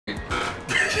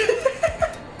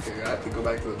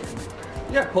go back to the menu.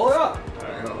 Yeah, pull it up.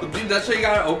 Alright, Dude, that's how you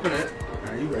gotta open it.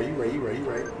 Are you ready?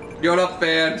 Yo, what up,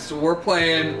 fans? We're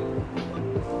playing.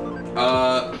 What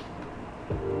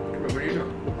are you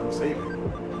doing? I'm saving.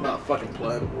 I'm not a fucking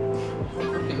pleb.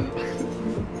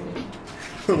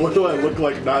 What do I look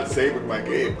like not saving my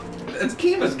game? It's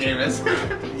Kima's game, isn't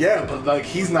it? Yeah, but like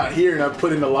he's not here, and I've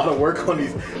put in a lot of work on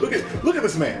these. Look at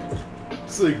this man.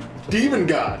 It's like demon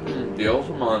god. The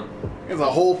Ultramon. There's a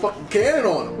whole fucking cannon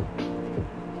on him.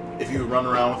 If you run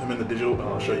around with him in the digital,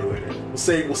 I'll show you later.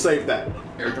 We'll save that.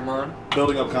 Airdramon.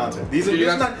 Building up content. This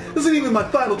isn't even my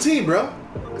final team, bro.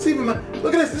 It's even my.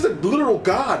 Look at this. This is a literal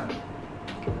god.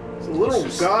 It's a literal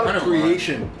god of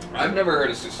creation. I've never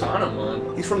heard of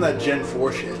Susanamon. He's from that Gen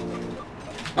 4 shit.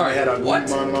 All right.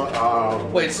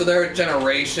 What? Wait, so there are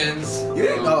generations?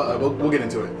 Yeah. We'll get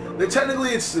into it. Technically,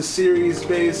 it's a series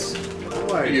based.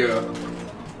 Yeah.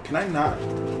 Can I not?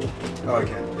 Oh, I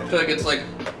can. Yeah. I feel like it's like.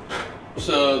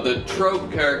 So the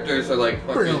trope characters are like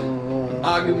fucking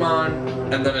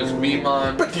Agumon, and then it's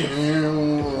Mimon.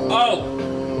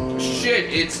 Oh shit!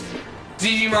 It's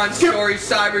Digimon Story,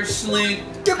 Cyber Sleuth,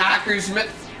 Hackers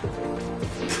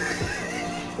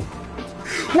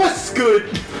What's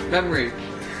good? Memory.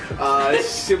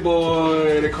 It's your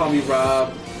boy. They call me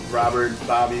Robert,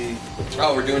 Bobby.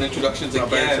 Oh, we're doing introductions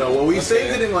again. So, well, we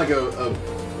saved it in like a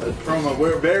promo.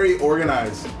 We're very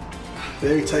organized,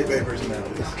 very type A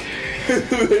personalities.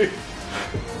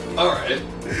 Alright.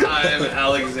 I'm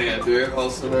Alexander,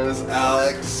 also known as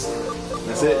Alex.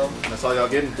 That's it. That's all y'all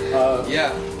getting.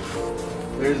 Yeah.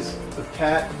 There's the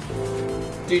cat.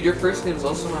 Dude, your first name's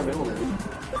also my middle name.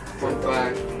 Fun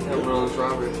fact. I'm known as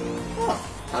Robert. Huh.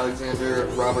 Alexander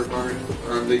Robert Martin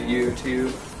on the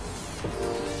YouTube.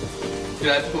 Dude,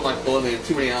 I have to put my full name.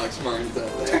 Too many Alex Martins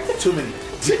out there. Too many.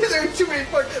 There are too many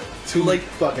fucking. Too like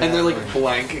fucking. And they're like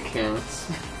blank accounts.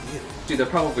 Dude, they're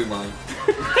probably mine.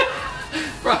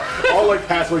 All like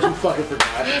passwords you fucking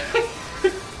forgot.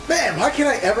 Man, why can't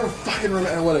I ever fucking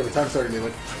remember? Whatever, time started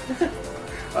anyway.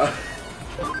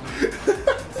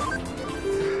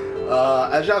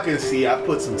 As y'all can see, I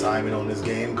put some time in on this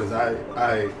game because I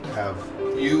have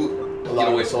a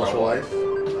lot of social life.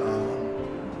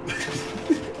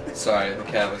 Sorry, the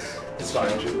cat was. It's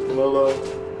fine. Lolo,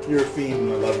 you're a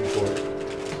fiend and I love you for it.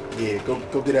 Yeah,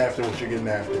 go get after what you're getting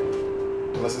after.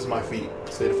 Unless it's my feet.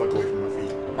 Stay the fuck away from my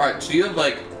feet. Alright, so you have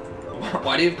like...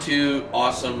 Why do you have two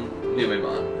awesome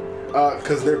Numemon?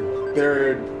 Because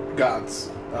they're gods.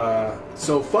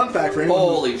 So fun fact for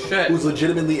anyone who's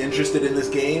legitimately interested in this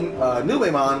game,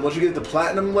 Numemon, once you get to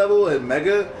platinum level at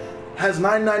Mega, has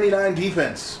 999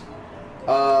 defense.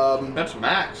 That's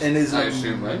max, and is I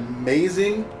assume, right?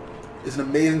 Amazing. Is an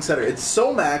amazing setter. It's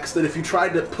so max that if you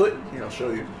tried to put... Here, I'll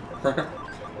show you.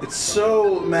 It's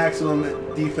so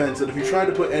maximum defense that if you try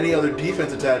to put any other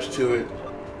defense attached to it,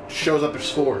 it shows up as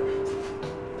 4.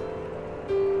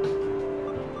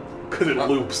 Because it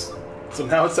loops. So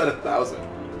now it's at 1,000.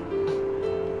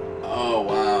 Oh,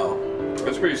 wow.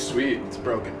 That's pretty sweet. It's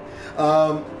broken.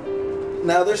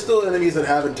 Now, there's still enemies that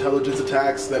have intelligence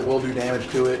attacks that will do damage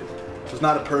to it. So it's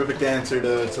not a perfect answer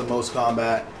to most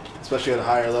combat, especially at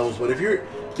higher levels. But if you're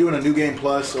doing a new game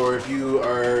plus, or if you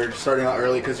are starting out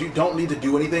early, because you don't need to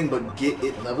do anything but get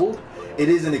it leveled, it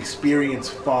is an experience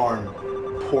farm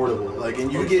portable. Like,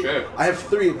 and you I have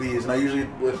 3 of these, and I usually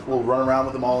will run around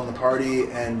with them all in the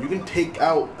party, and you can take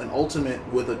out an ultimate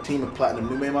with a team of platinum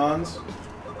Numemons.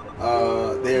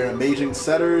 They are amazing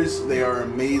setters. They are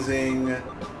amazing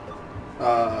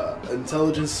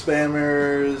intelligence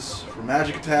spammers for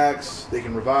magic attacks. They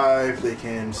can revive. They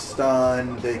can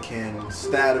stun. They can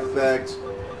stat effect.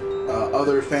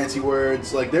 Other fancy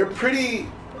words, like they're pretty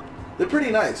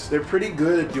nice. They're pretty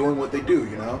good at doing what they do,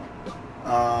 you know.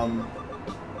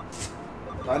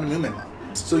 Platinum Numemon.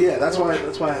 So yeah, that's why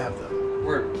I have them.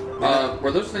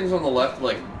 Were those things on the left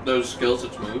like those skills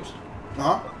its moves?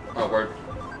 Uh huh. Oh, word.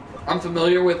 I'm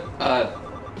familiar with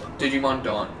Digimon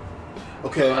Dawn.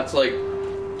 Okay. So that's like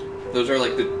those are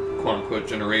like the quote-unquote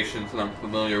generations that I'm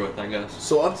familiar with, I guess.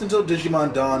 So up until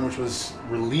Digimon Dawn, which was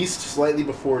released slightly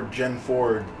before Gen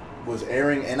 4 was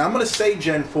airing, and I'm going to say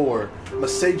Gen 4, I'm going to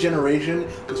say Generation,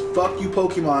 because fuck you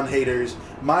Pokemon haters.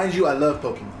 Mind you, I love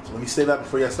Pokemon, so let me say that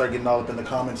before y'all start getting all up in the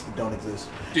comments that don't exist.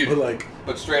 Dude,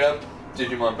 but straight up,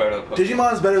 Digimon better than Pokemon.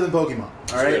 Digimon's better than Pokemon,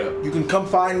 alright? You can come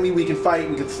find me, we can fight,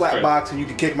 we can slap box, and you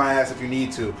can kick my ass if you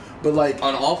need to. But like...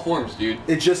 On all forms, dude.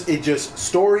 It just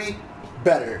story...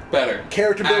 Better.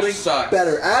 Character building, sucks.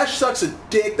 better. Ash sucks a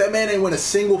dick. That man ain't win a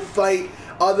single fight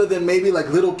other than maybe like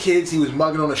little kids he was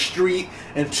mugging on the street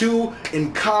and 2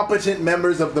 incompetent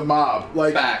members of the mob.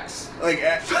 Like facts. Like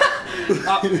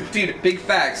dude, big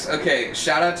facts. Okay,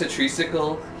 shout out to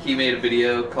Treesicle. he made a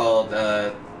video called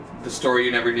The Story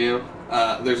You Never Knew.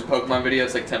 There's a Pokemon video,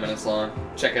 it's like 10 minutes long.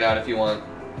 Check it out if you want.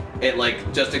 It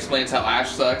like just explains how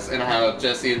Ash sucks and how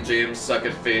Jesse and James suck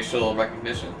at facial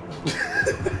recognition.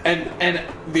 and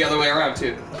the other way around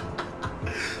too.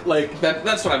 Like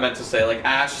that's what I meant to say. Like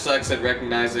Ash sucks at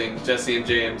recognizing Jesse and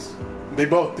James. They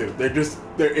both do.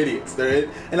 They're idiots.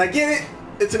 And I get it.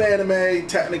 It's an anime.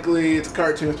 Technically, it's a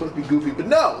cartoon. It's supposed to be goofy, but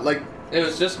no, like it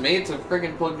was just made to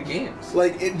friggin' plug the games.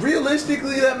 Like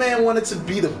realistically, that man wanted to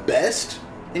be the best.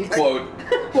 And, quote.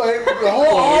 Like a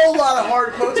whole lot of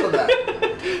hard quotes on that.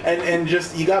 And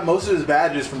just he got most of his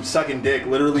badges from sucking dick.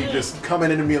 Literally just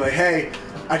coming in and being like, "Hey,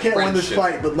 I can't win this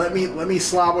fight, but let me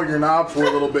slop on your knob for a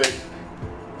little bit."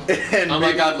 And oh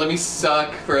my god, let me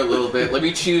suck for a little bit. Let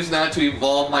me choose not to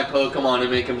evolve my Pokemon and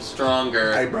make him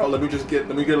stronger. Hey bro, let me get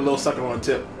a little sucking on a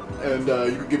tip, and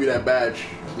you can give me that badge.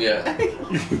 Yeah.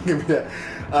 You can give me that.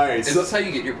 All right. Is this how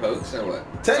you get your pokes or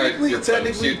what? Technically, your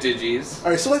Digis.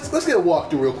 All right, so let's get a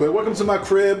walkthrough real quick. Welcome to my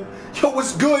crib. Yo,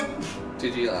 what's good?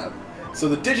 Digilab. So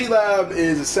the Digilab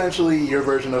is essentially your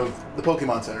version of the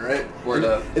Pokemon Center, right? Word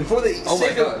up. And for the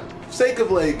sake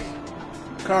of like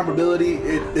comparability,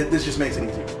 this just makes it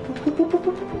easier.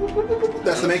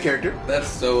 That's the main character. That's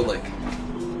so like.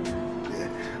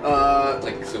 Yeah.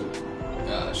 Like so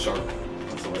sharp.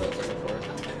 That's the word I was looking for.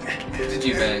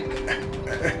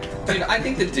 Digibank. Dude, I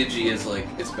think the Digi is like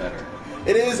it's better.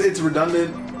 It is. It's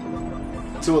redundant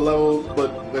to a level,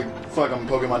 but like fuck, I'm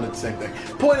Pokemon did the same thing.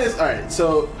 Point is, all right.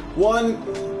 So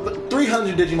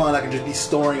 300 Digimon I can just be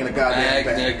storing in a goddamn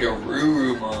bag.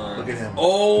 Garurumon. Look at him.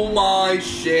 Oh my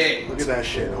shit. Look at that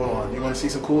shit. Hold on. You want to see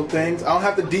some cool things? I don't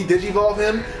have to de-digivolve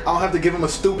him. I don't have to give him a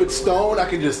stupid stone. I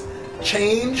can just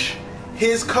change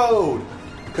his code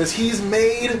because he's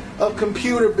made of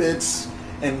computer bits.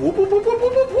 And whoop whoop whoop whoop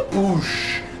whoop whoop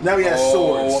boosh. Now he has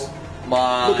swords.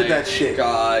 My look at that shit.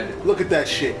 God. Look at that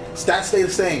shit. Stats stay the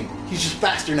same. He's just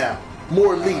faster now.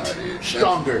 More elite.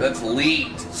 Stronger. That's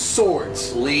elite.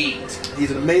 Swords. Elite. He's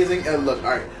amazing. And look,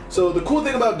 alright. So the cool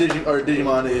thing about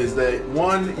Digimon is that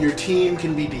one, your team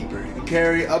can be deeper. You can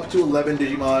carry up to 11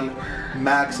 Digimon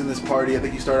max in this party. I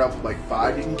think you start off with like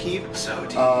 5 you can keep. So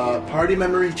deep. Party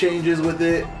memory changes with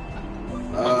it.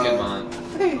 Pokemon.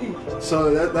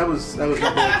 So that was my boy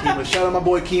Kima. Shout out my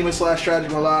boy Kima /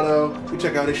 Tragic Mulatto. You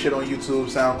check out his shit on YouTube,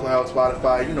 SoundCloud,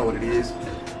 Spotify. You know what it is.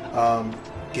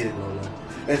 Get it, Lolo.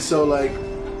 And so like,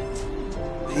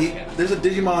 there's a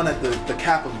Digimon at the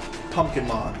cap of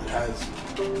Pumpkinmon that has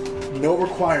no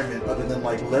requirement other than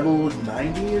like level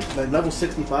 90 or like level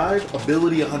 65,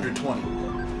 ability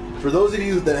 120. For those of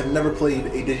you that have never played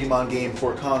a Digimon game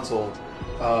for a console.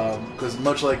 Because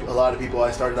much like a lot of people,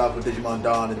 I started off with Digimon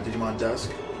Dawn and Digimon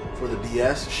Dusk for the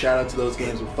DS. Shout out to those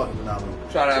games, were fucking phenomenal.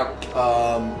 Shout out.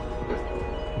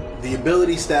 The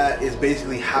ability stat is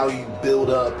basically how you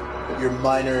build up your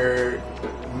minor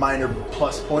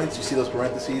plus points. You see those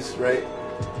parentheses, right?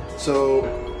 So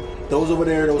those over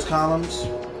there, those columns,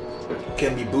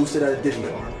 can be boosted at a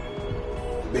Digifarm.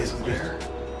 Basically,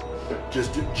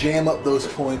 just jam up those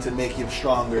points and make you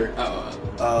stronger.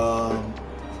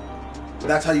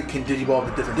 That's how you can Digivolve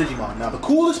the different Digimon. Now, the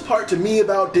coolest part to me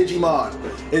about Digimon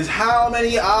is how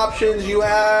many options you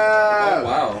have. Oh,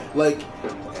 wow. Like,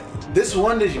 this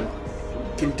one Digimon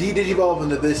can de-Digivolve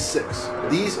into this 6.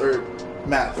 These are,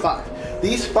 5.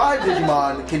 These 5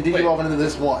 Digimon can Digivolve into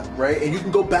this one, right? And you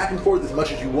can go back and forth as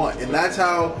much as you want. And that's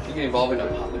how... You can evolve into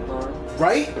Puppetmon.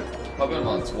 Right?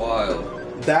 Puppetmon's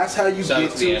wild. That's how you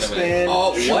get to expand.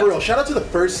 Oh, what? Shout out to the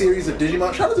first series of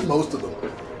Digimon. Shout out to most of them.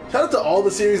 Shout out to all the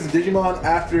series of Digimon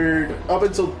up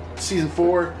until season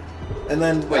 4, and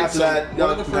then after that, what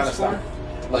are the first 4?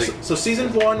 So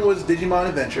season 1 was Digimon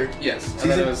Adventure. Yes.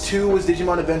 Season 2 was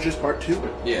Digimon Adventures Part 2.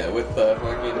 Yeah, with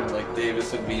fucking like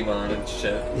Davis and Beamon and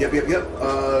shit.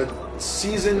 Yep.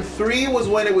 Season 3 was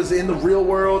when it was in the real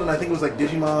world, and I think it was like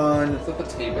Digimon. Is that the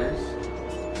Tamers?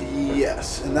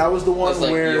 Yes, and that was the one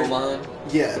like where Yeomon?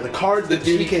 Yeah, the cards that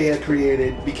TK had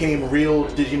created became real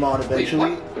Digimon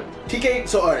eventually. Wait, TK,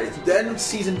 so alright, at the end of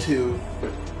season 2,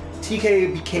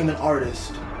 TK became an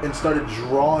artist and started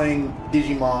drawing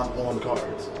Digimon on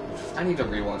cards. I need to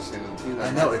rewatch season 2.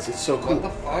 I know, it's so cool. What the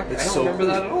fuck? It's I don't remember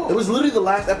that at all. It was literally the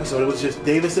last episode. It was just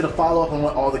Davis did a follow-up on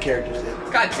what all the characters did.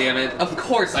 God damn it. Of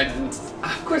course I didn't.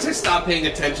 Of course I stopped paying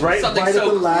attention right, to something right so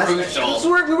at the last,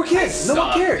 crucial. We were kids. No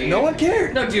one cared. Dude. No one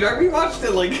cared. No, dude, I rewatched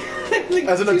it like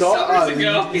as an adult. Summers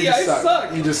ago. You I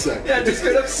suck. You just suck. Yeah, I just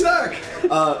straight up suck.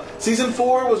 Season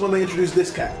 4 was when they introduced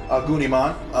this cat,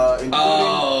 Gunimon.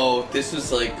 This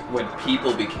was like when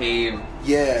people became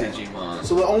Digimon.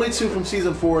 So the only 2 from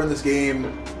season 4 in this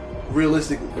game,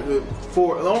 realistically, the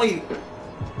only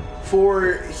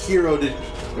 4 hero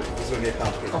This is gonna get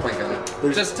complicated. Oh my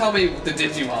god. Just tell me the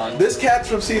Digimon. This cat's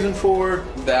from season 4.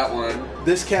 That one.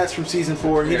 This cat's from season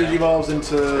 4. He digivolves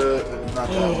into not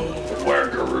that one.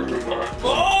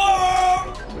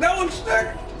 Oh, that one's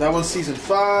sick. That one's season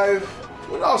 5.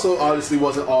 It also obviously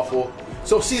wasn't awful.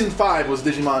 So season 5 was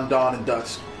Digimon Dawn and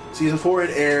Dusk. Season 4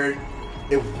 had aired.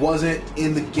 It wasn't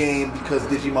in the game because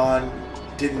Digimon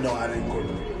didn't know how to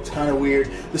incorporate it. It's kind of weird.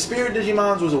 The Spirit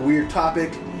Digimons was a weird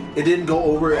topic. It didn't go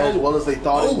over as well as they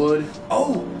thought it would.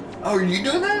 Oh, are you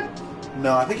doing that?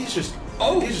 No, I think he's just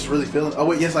really feeling. Oh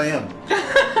wait, yes I am.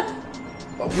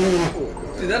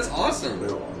 Dude, that's awesome.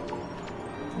 Ooh,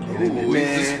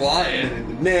 he's just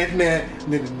flying.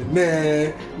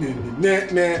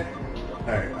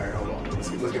 Alright, hold on. Let's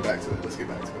get back to it.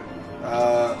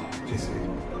 Let me see.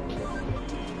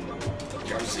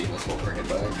 I'm seeing this whole freaking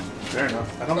bag. Fair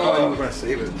enough. I don't know why you were going to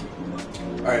save it.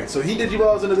 Alright, so he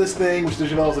digivolves into this thing, which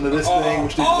digivolves into this thing,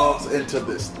 which digivolves into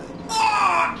this thing.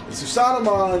 And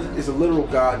Susanomon is a literal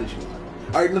god Digimon.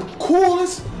 Alright, the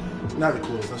coolest, not the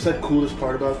coolest, I've said coolest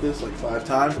part about this like 5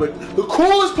 times, but the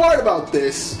coolest part about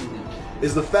this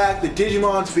is the fact that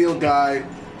Digimon's Field Guide,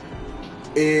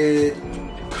 it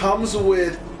comes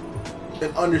with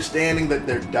an understanding that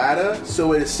they're data,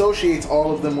 so it associates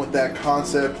all of them with that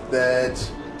concept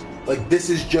that, like, this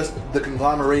is just the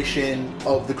conglomeration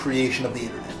of the creation of the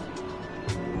internet.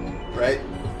 Right?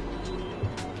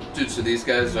 Dude, so these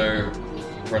guys are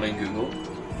running Google?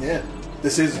 Yeah.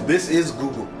 This is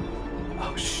Google.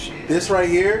 Oh shit. This right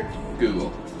here,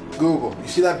 Google. Google. You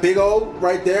see that big O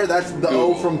right there? That's the Google.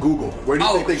 O from Google. Where do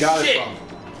you think they got it from?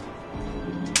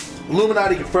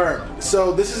 Illuminati confirmed.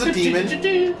 So this is a demon.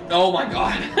 Oh my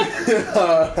god.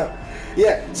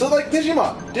 Yeah. So like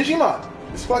Digimon.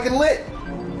 It's fucking lit.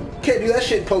 Can't do that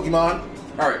shit in Pokemon.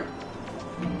 Alright.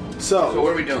 So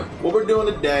what are we doing? What we're doing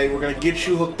today, we're gonna get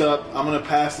you hooked up. I'm gonna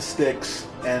pass the sticks,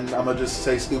 and I'm gonna just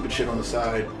say stupid shit on the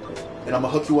side, and I'm gonna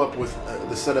hook you up with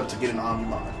the setup to get an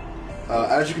Omnimon.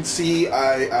 As you can see,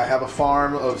 I have a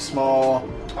farm of small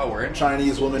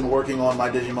Chinese women working on my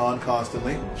Digimon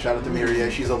constantly. Shout out to Miria,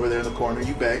 she's over there in the corner.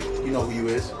 You bet, you know who you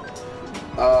is.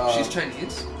 She's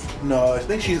Chinese? No, I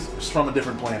think she's from a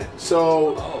different planet.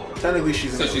 So technically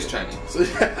she's. So she's Chinese.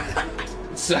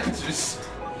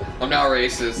 I'm now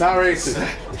racist. Not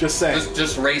racist. Just saying.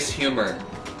 Just race humor.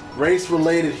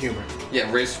 Race-related humor.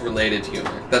 Yeah, race-related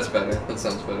humor. That's better. That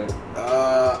sounds better.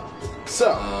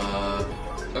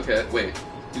 Okay, wait.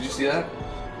 Did you see that?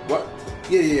 What?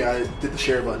 Yeah, I did the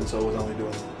share button, so I was only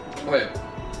doing... Wait.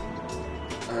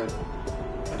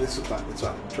 It's fine,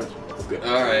 trust me. It's good.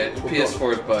 Alright,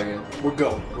 PS4 is bugging. We're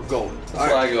going. That's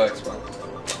why I go Xbox.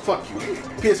 Fuck you.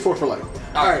 PS4 for life.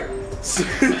 Alright.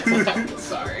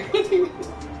 Sorry.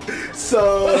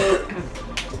 So...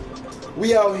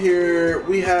 we out here,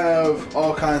 we have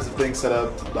all kinds of things set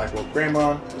up. Black Wolf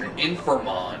Greymon.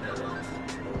 Informon.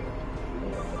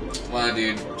 Wow,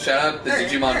 dude. Shout out the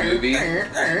Digimon movie.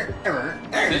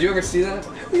 Did you ever see that?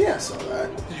 Yeah, I saw that.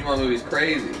 Digimon movie's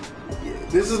crazy. Yeah,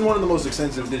 this is one of the most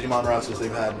extensive Digimon rosters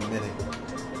they've had in a minute.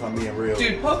 If I'm being real.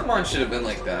 Dude, Pokemon should have been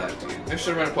like that, dude. There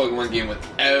should have been a Pokemon game with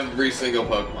every single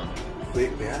Pokemon. They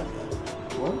have that.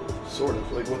 What? Sort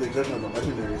of. Like, with the exception of the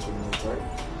legendaries for the most part.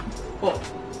 Well,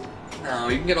 no,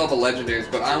 you can get all the legendaries,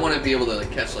 but I want to be able to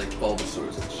like catch like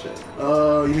Bulbasaurs and shit.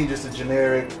 Oh, you mean just a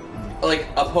generic? Like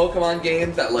a Pokemon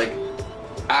game that like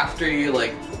after you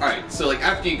like, alright, so like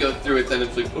after you go through it, then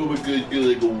it's like, oh my god,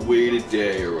 you like wait a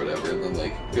day or whatever, and then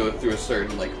like go through a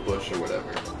certain like bush or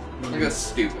whatever. Like that's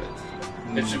stupid.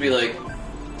 It should be like,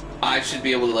 I should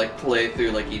be able to like play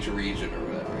through like each region or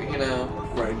whatever, you know?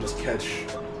 Right, just catch.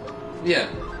 Yeah,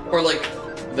 or like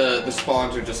the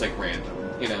spawns are just like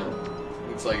random, you know?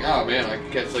 It's like, oh man, I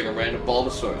could catch like a random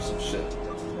Bulbasaur or some shit.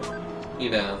 You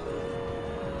know?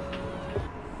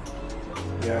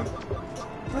 Yeah.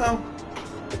 Well,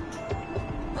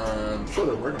 I'm sure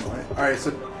they're working on it. Alright,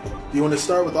 so do you want to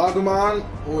start with Agumon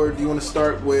or do you want to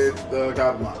start with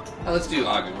Gabumon? Let's do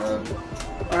Agumon.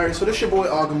 Alright, so this your boy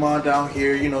Agumon down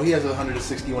here. You know, he has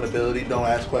 161 ability, don't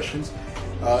ask questions.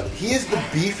 He is the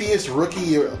beefiest rookie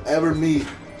you'll ever meet.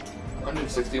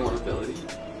 161 ability?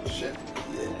 Shit.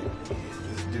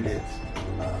 This dude is.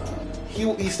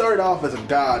 He started off as a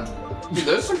god. Dude,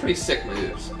 those are some pretty sick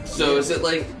moves. So is it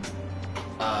like,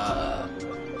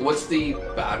 what's the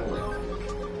battling?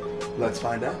 Let's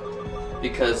find out.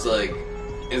 Because like,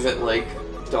 is it like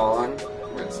Dawn,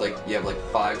 where it's like you have like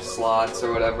 5 slots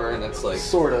or whatever, and it's like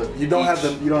sort of. You don't have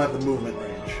the movement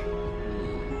range.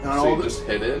 So you just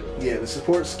hit it. Yeah, the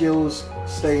support skills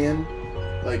stay in.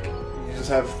 Like you just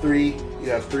have 3. You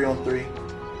have 3 on 3.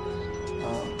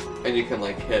 And you can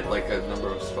like hit like a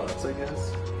number of spots, I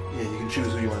guess. Yeah, you can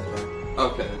choose who you want to play.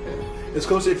 Okay, okay. It's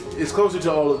closer. It's closer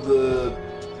to all of the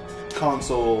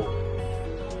console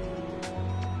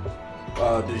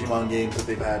Digimon games that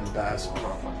they've had in the past.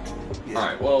 Yeah.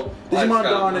 Alright, well, Digimon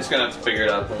Dawn I'm just gonna have to figure it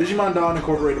out then. Digimon Dawn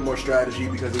incorporated more strategy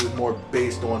because it was more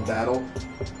based on battle.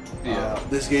 Yeah.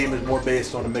 This game is more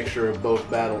based on a mixture of both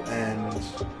battle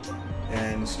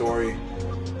and story.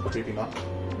 Creepy, not.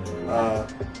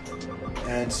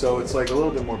 And so it's like a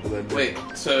little bit more blended. Wait,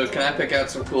 so can I pick out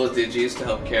some cool Digis to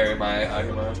help carry my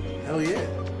Agumon? Hell yeah.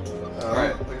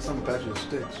 Alright. Like some patches of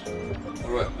sticks.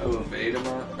 What? Oh,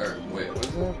 Vadamon? Or, wait, what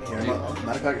is that? Here,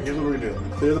 matter of fact, here's what we're gonna do. I'm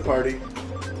gonna clear the party.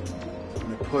 I'm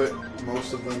gonna put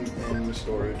most of them in the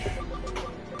storage.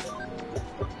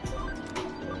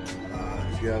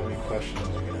 If you have any questions,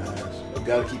 you can ask. You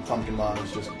gotta keep Pumpkinmon,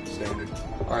 it's just standard.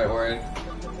 Alright, we're in.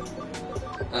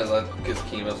 As that, because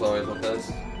Kima's always with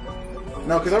us.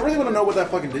 No, because I really want to know what that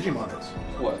fucking Digimon is.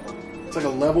 What? It's like a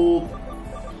leveled...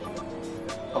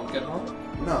 Pumpkinmon?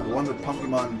 No, the one that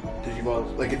Pumpkinmon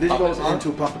Digivolves. Like, it Digivolves Puppetmon? into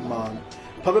a Puppetmon.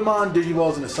 Puppetmon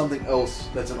Digivolves into something else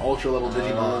that's an ultra-level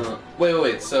Digimon.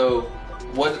 Wait, so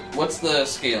what's the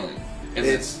scaling? It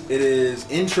is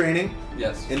in training.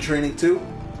 Yes. In training 2.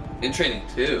 In training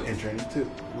 2. In training 2.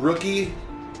 Rookie,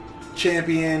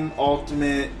 champion,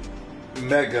 ultimate,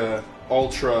 mega,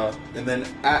 ultra, and then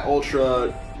at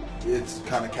ultra, it's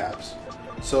kind of caps.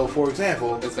 So, for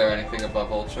example... Is there anything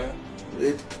above ultra?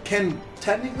 It can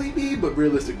technically be, but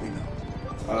realistically,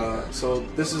 no. So,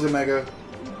 this is a mega.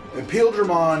 Imperial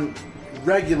Dramon,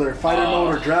 regular fighter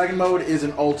mode or dragon mode is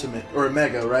an ultimate, or a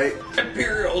mega, right?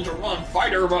 Imperial Dramon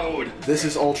fighter mode! This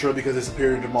is ultra because it's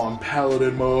Imperial Dramon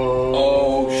paladin mode.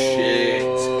 Oh, shit.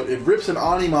 It rips an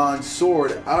Animon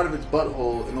sword out of its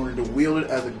butthole in order to wield it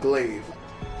as a glaive.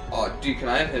 Oh, dude, can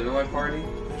I have him in my party?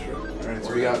 Sure. Alright,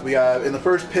 so we got in the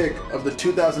first pick of the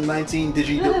 2019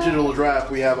 digital draft,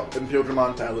 we have Imperial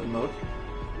Dramon paladin mode.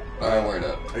 Alright, word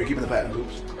up. Are you keeping the patent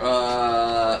hoops?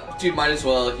 Dude, might as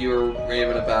well if you were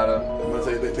raving about him. I'm gonna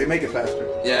say they make it faster.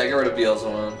 Yeah, get rid of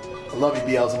Beelzemon. I love you,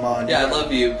 Beelzemon. Yeah, I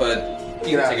love you, but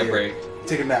you can take a break.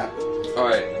 Take a nap.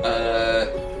 Alright,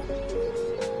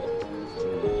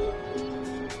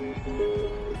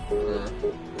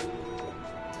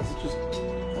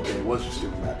 Okay, it was just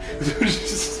stupid, Matt.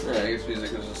 yeah, I guess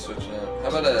music was just switching up. How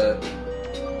about a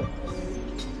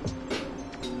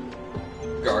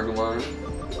Gargomon?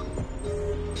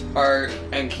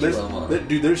 And Kilomon.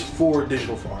 Dude, there's 4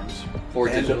 digital farms. 4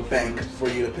 and digital a bank farms. for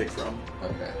you to pick from.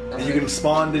 Okay. And you can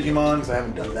spawn Digimon, because I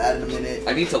haven't done that in a minute.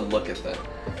 I need to look at that.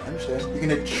 I understand. You can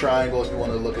hit triangle if you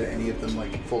want to look at any of them,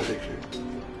 like, full picture.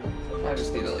 I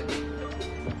just need to, like...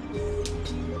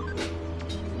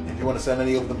 If you want to send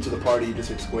any of them to the party, you just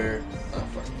hit square. Oh,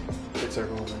 fuck. Hit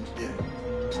circle, and then, yeah.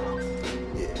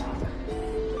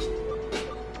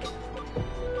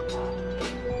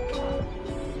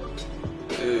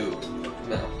 Ooh.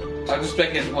 No. I'm just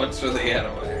picking ones for the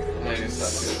anime. And I just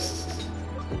not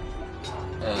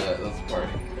good. That's a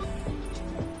party.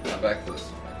 Now back to this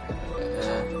one.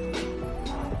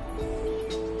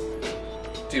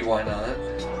 Dude, why not?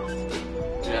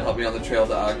 You gonna help me on the trail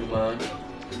to Agumon?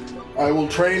 I will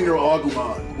train your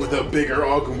Agumon with a bigger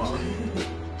Agumon.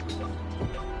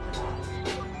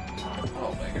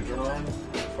 Oh, Mega Dramon?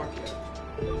 Fuck yeah.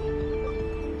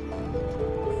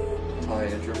 Hi,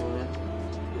 Andromon.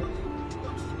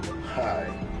 Hi.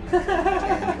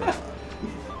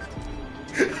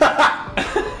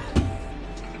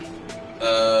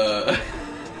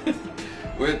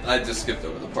 I just skipped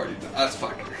over the party. That's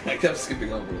fuck. I kept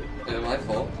skipping over it. Is it my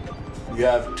fault? You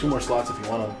have 2 more slots if you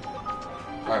want them.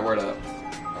 Alright, word up.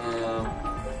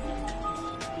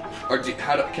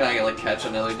 Can I like catch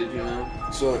another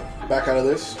Digimon? So back out of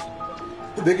this.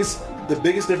 The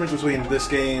biggest difference between this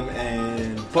game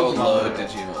and Pokemon. Oh,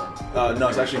 Digimon. No,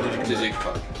 it's actually Digimon.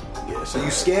 Fuck. Yeah, so you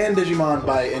scan Digimon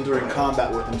by entering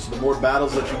combat with them. So the more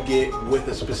battles that you get with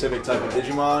a specific type of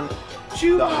Digimon,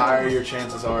 the higher your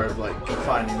chances are of like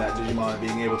finding that Digimon and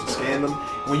being able to scan them.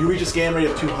 When you reach a scan rate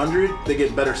of 200, they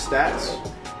get better stats.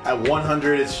 At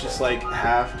 100, it's just like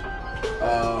halved,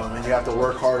 and you have to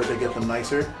work harder to get them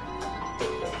nicer.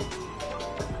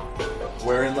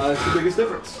 Wherein lies the biggest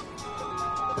difference.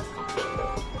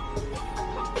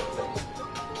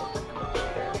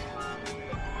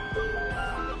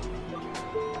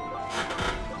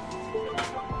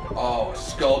 Oh,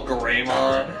 Skull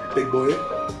Greymon. Big boy.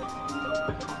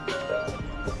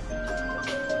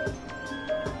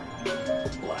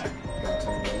 Black.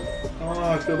 Oh,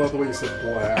 I feel about the way you said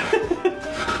black.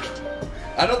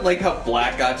 I don't like how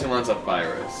Black Gatumon's a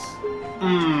virus.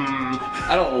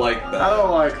 I don't like that. I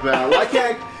don't like that.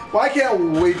 Why can't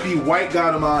we be white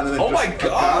Gatomon and then Oh just my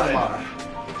god!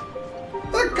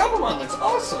 Gatomon? Come Agumon looks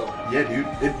awesome. Yeah, dude.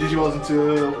 It digivolves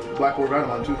into Black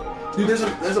Greymon too. Dude, there's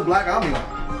a black Omnimon.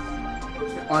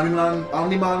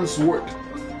 Omnimon Sword.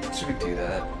 Should we do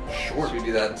that? Sure. Should we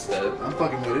do that instead? I'm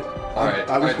fucking with it. Alright.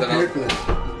 I was Alright, prepared for this.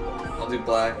 I'll do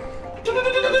black.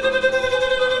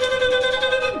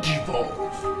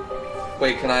 Devolve.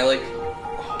 Wait, can I like...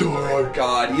 Oh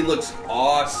god, he looks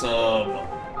awesome.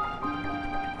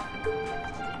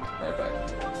 Alright, back.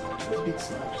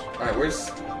 Alright, where's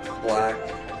black?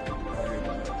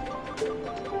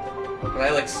 Can I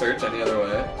like search any other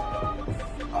way?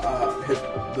 Hit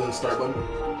the start button.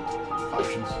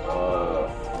 Options.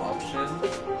 Option?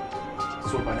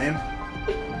 Sort by name.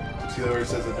 See where it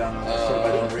says it down on sort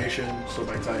by generation, sort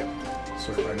by type,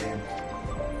 sort by name.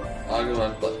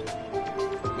 Agumon, but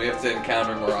we have to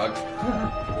encounter Morag.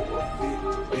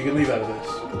 You can leave out of this.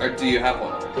 Or do you have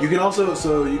one? You can also,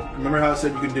 so you remember how I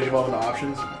said you can digivolve into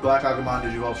options? Black Agumon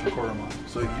digivolves from Koromon.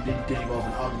 So if you digivolve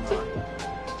an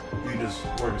Agumon, you can just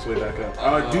work its way back up.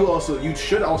 You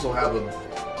should also have a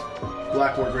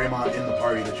Black Greymon in the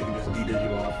party that you can just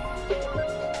de-digivolve.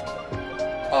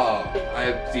 Oh, I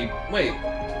have wait.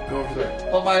 Go over there.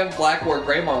 Well, if I have Black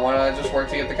Greymon, why don't I just work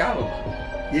to get the Gabumon?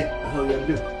 Yeah, that's all you gotta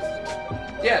do.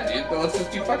 Yeah, dude, but let's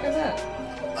just do fucking that.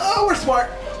 Oh, we're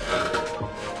smart!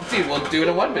 Dude, we'll do it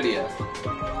in one video.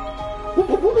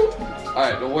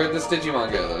 Alright, well, where'd this Digimon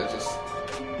go, though? Just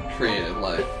created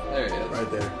life. There he is. Right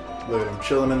there. Look at him,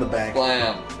 chilling in the bank.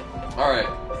 Blam. Alright.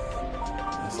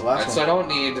 That's the last one. So I don't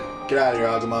need... Get out of here,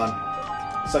 Agumon.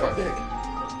 Suck a dick.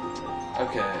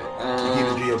 Okay, Keep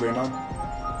the Geo Greymon.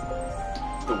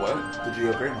 The what? The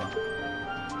Geo Greymon.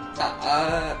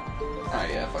 Alright,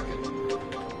 yeah, fuck it.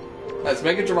 Is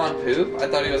Megadramon poop? I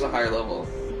thought he was a higher level. I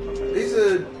think he's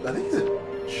a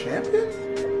champion?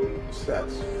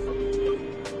 Stats.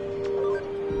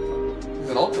 He's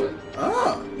an ultimate.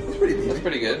 Ah, he's pretty beefy. That's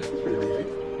pretty good. He's pretty beefy.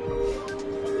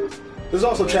 This is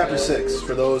also chapter 6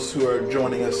 for those who are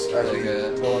joining us as we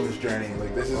go on this journey.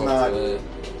 Like, this is ultimate.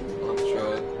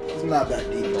 It's not that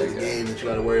deep of a game that you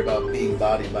gotta worry about being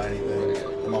bodied by anything.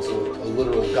 I'm also a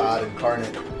literal god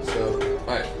incarnate, so...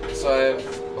 Alright, so I have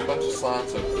a bunch of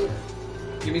slots over there.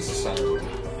 Give me some sun.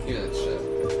 Give me that shit.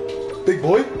 Big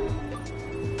boy?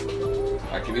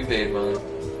 Alright, give me Vademon.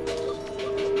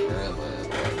 And then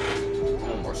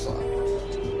one more slot.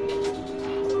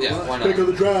 Yeah, why not? Pick of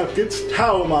the draft gets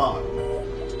Tauamon.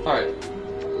 Alright.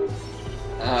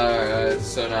 Alright,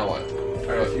 so now what?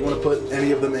 Alright, if you want to put any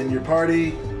of them in your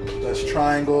party, that's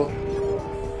triangle.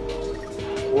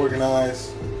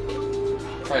 Organize.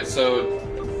 Alright, so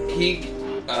he...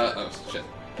 oh, shit.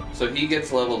 So he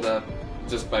gets leveled up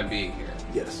just by being here.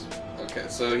 Yes. Okay,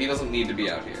 so he doesn't need to be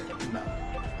out here. No.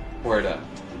 Word up.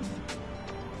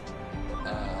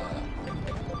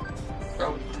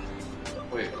 Oh.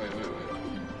 Wait.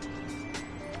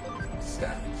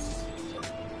 Stats.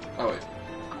 Oh, wait.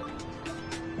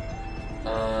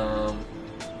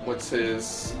 What's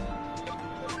his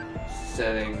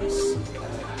settings?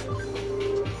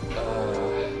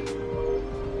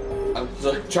 I'm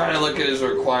trying to look at his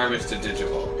requirements to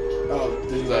digivolve. Oh,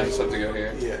 Does that just have to go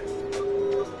here? Yeah.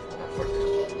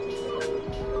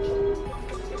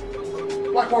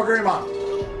 Oh, Black Greymon.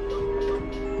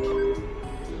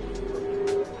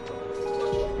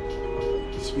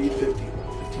 Speed 50.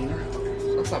 15 or higher.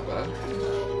 That's not bad.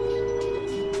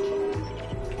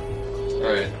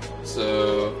 Alright, so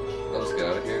let's get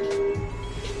out of here.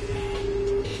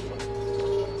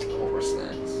 More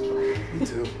snacks. Me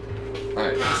too.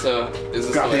 Alright, so is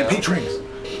this Goddamn peach rings.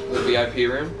 the VIP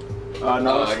room?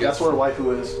 No, I guess that's where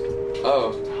waifu is.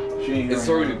 Oh, She ain't here. is this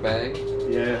where we do bang?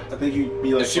 Yeah, I think you'd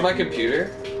be like. Is she my computer?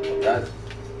 God.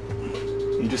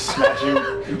 You just smashing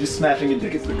your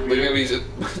dick at the Look computer. at me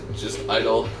just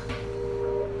idle.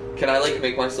 Can I like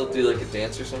make myself do like a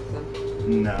dance or something?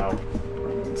 No.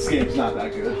 This game's not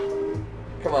that good.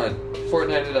 Come on,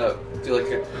 Fortnite it up. Do like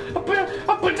a.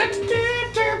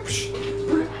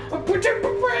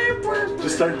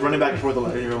 Just start running back and forth a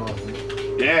lot.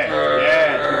 Yeah.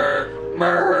 I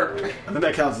think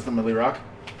that counts as the Millie Rock.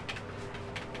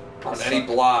 On any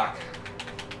block.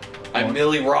 I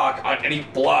Millie Rock on any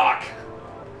block.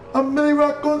 I'm Millie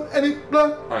Rock on any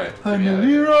block. Alright. I'm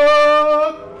Millie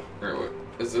Rock.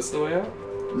 Is this the way out?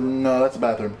 No, that's the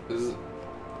bathroom. Is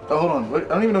Oh, hold on. Wait, I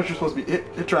don't even know what you're supposed to be.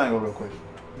 Hit triangle real quick.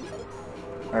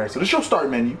 Alright, so this is your start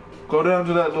menu. Go down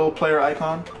to that little player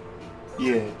icon.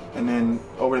 Yeah, and then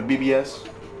over to BBS.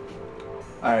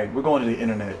 Alright, we're going to the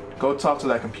internet. Go talk to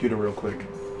that computer real quick.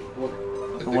 the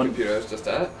computer I was just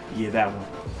at? Yeah, that one.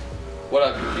 What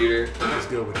up, computer? Let's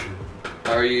go with you.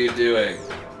 How are you doing?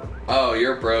 Oh,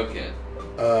 you're broken.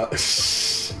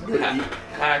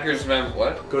 Hacker's Memory.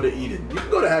 What? Go to Eden. You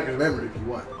can go to Hacker's Memory if you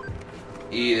want.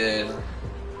 Eden.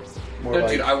 More No,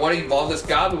 like, dude, I want to evolve this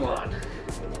Gabumon.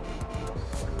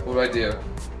 What do I do?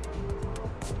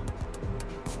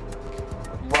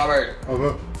 Robert,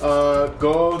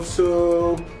 go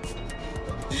to...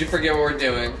 did you forget what we're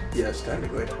doing? Yes,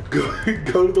 technically.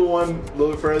 Go to the one a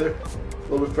little bit further.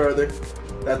 A little bit further.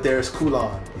 That there is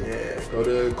Kulon. Yeah, go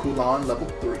to Kulon level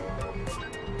 3.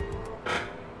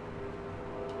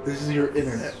 This is your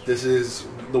internet. This is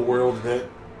the world that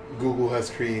Google has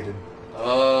created.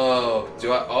 Oh,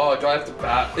 do I have to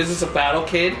battle? Is this a battle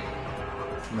kid?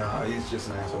 Nah, he's just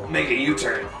an asshole. Make a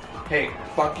U-turn. Hey,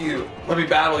 fuck you. Let me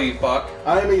battle you, fuck.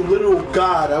 I am a literal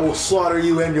god. I will slaughter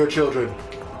you and your children.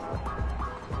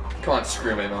 Come on,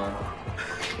 scream on.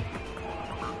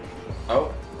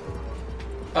 Oh.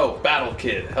 Oh, battle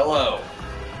kid. Hello.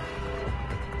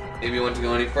 If you want to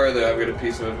go any further, I've got a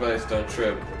piece of advice. Don't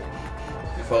trip.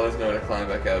 If others know how to climb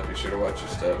back out, be sure to watch your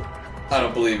step. I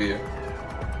don't believe you.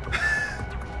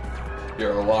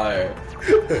 You're a liar.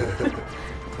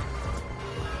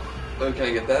 Oh, can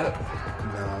I get that?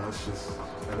 No, it's just...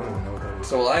 I don't even know what that is.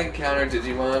 So will I encounter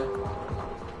Digimon?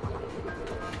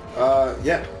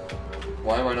 Yeah.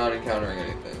 Why am I not encountering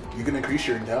anything? You can increase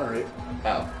your encounter rate.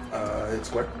 How? Hit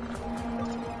square.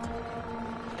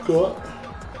 Go up.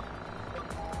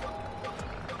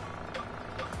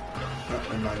 Oh,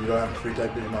 never mind, you don't have a free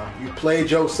type Digimon. You played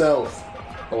yourself.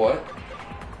 A what?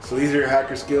 So these are your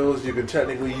hacker skills. You can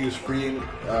technically use free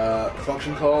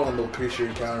function call and they'll increase your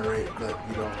encounter rate, but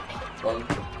you don't.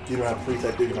 You don't have a free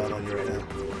type Digimon on you right now.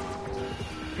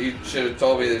 You should have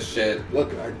told me this shit.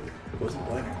 Look, I wasn't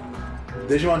playing.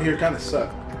 Digimon here kind of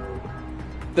suck.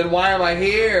 Then why am I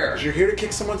here? 'Cause you're here to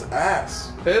kick someone's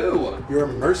ass. Who? You're a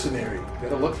mercenary. You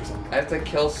gotta look for something. I have to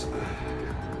kill.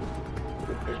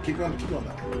 Keep going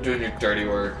now. I'm doing your dirty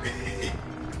work.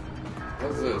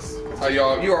 What's this? Oh,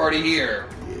 you're already here.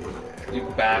 Yeah.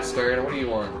 You bastard. What do you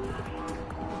want?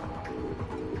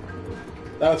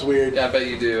 That's weird. Yeah, I bet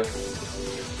you do.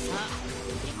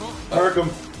 Perk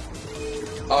 'em.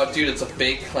 Oh, dude, it's a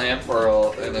fake clam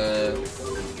pearl and a...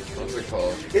 What's it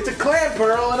called? It's a clam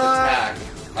pearl and a... Attack.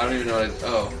 I don't even know what it...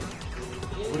 Oh.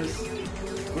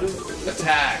 What is it?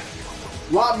 Attack.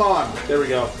 Lotmon. There we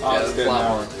go. Oh, Yeah, it's that's dead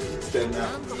now. Lotmon. It's dead now.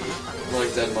 More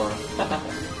like Deadmon.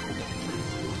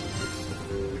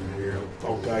 Here,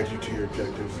 I'll guide you to your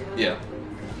objectives. Yeah.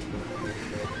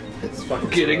 It's fucking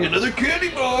Getting slow. another candy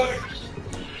bar!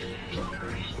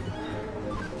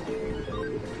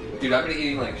 Dude, I've been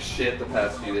eating like shit the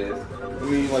past few days. I've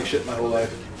been eating like shit my whole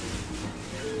life.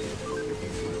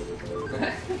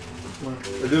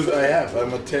 I have.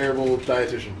 I'm a terrible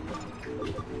dietitian.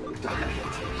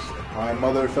 My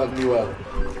mother fed me well,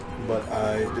 but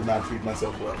I did not feed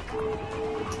myself well.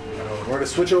 We're going to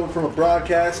switch over from a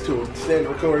broadcast to a standard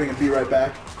recording and be right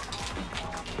back.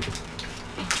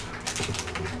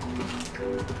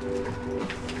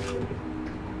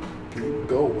 Can you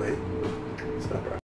go away?